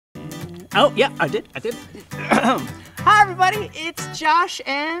Oh, yeah, I did. Hi, everybody. It's Josh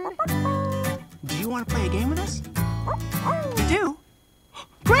and... Do you want to play a game with us? You do?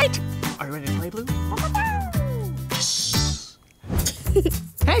 Great! Are you ready to play, Blue? Shh.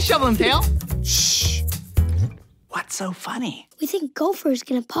 Hey, Shovel and Tail. Shh. What's so funny? We think Gopher is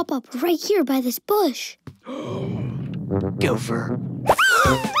gonna pop up right here by this bush. Gopher.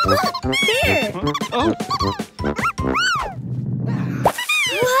 There! Oh.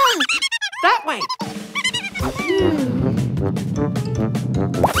 Wow! That way.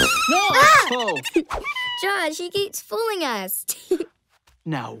 No. Ah! Oh. Josh, he keeps fooling us.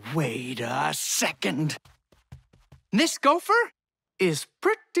 Now, wait a second. This Gopher is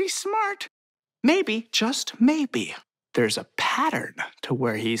pretty smart. Maybe, just maybe, there's a pattern to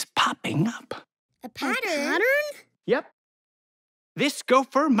where he's popping up. A pattern? Yep. This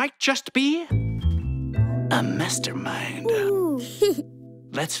Gopher might just be a mastermind. Ooh.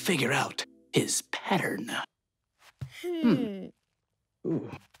 Let's figure out his pattern. Ooh.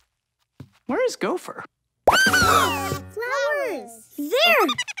 Where is Gopher? Flowers! There!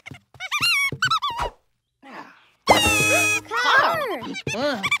 Car!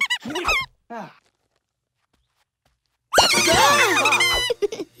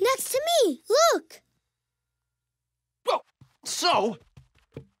 Next to me, look! Whoa. So,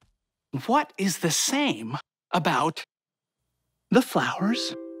 what is the same about the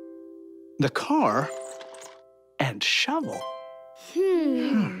flowers, the car, and shovel?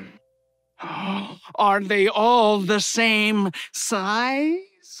 Are they all the same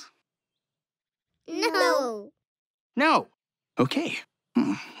size? No. No. Okay.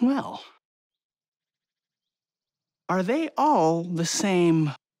 Well, are they all the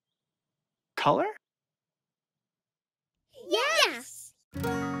same color? Yes.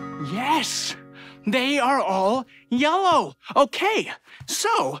 Yes, they are all yellow. Okay,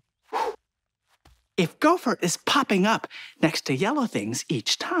 so if Gopher is popping up next to yellow things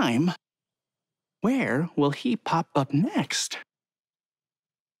each time, where will he pop up next?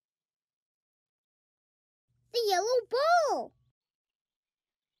 The yellow ball.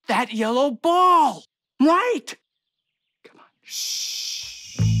 That yellow ball! Right! Come on.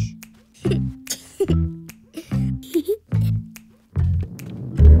 Shh.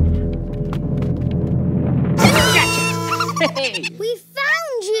 Gotcha! Hey! We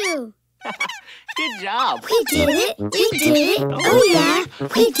found you. Good job. We did it. We did it. Oh, yeah.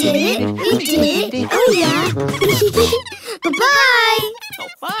 We did it. We did it. Oh, yeah. Bye-bye. Oh,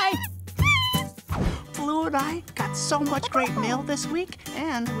 bye. Blue and I got so much great mail this week,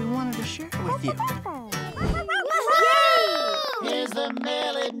 and we wanted to share it with you. Here's the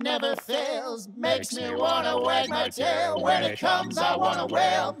mail, it never fails. Makes me wanna wag my tail. When it comes, I wanna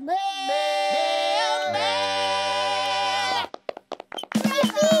wail. Mail, mail.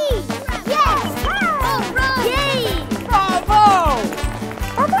 Yippee! Yes! All right! Yay! Bravo!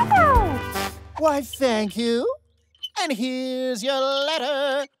 Why, thank you. And here's your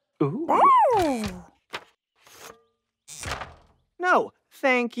letter. Ooh. No,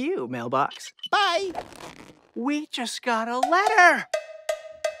 thank you, Mailbox. Bye. We just got a letter.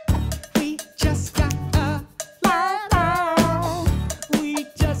 We just got a letter. We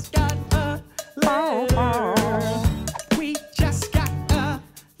just got a letter. We just got a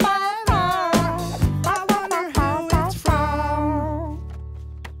letter. I wonder who it's from.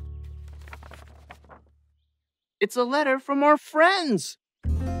 It's a letter from our friends.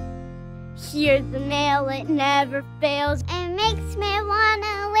 Here's the mail, it never fails. And makes me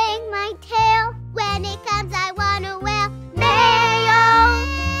wanna wag my tail. When it comes, I wanna wail. Mail!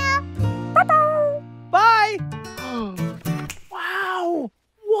 Bye! Wow!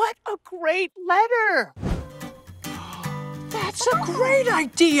 What a great letter! That's a great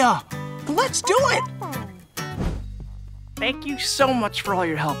idea! Let's do it! Thank you so much for all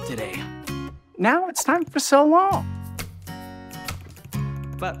your help today. Now it's time for so long.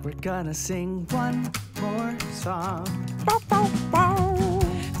 But we're gonna sing one more song.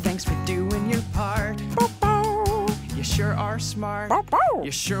 Thanks for doing your part. You sure are smart.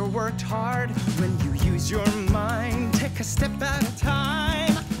 You sure worked hard. When you use your mind, take a step at a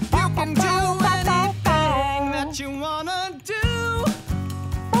time. You can do anything that you wanna do.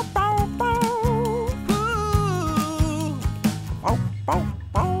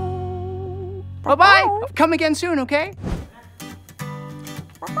 Bye-bye. Come again soon, okay?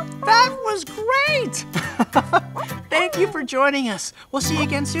 That was great! Thank you for joining us. We'll see you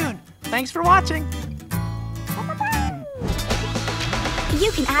again soon. Thanks for watching.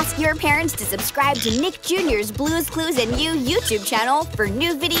 You can ask your parents to subscribe to Nick Jr.'s Blues Clues and You YouTube channel for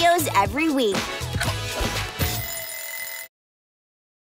new videos every week.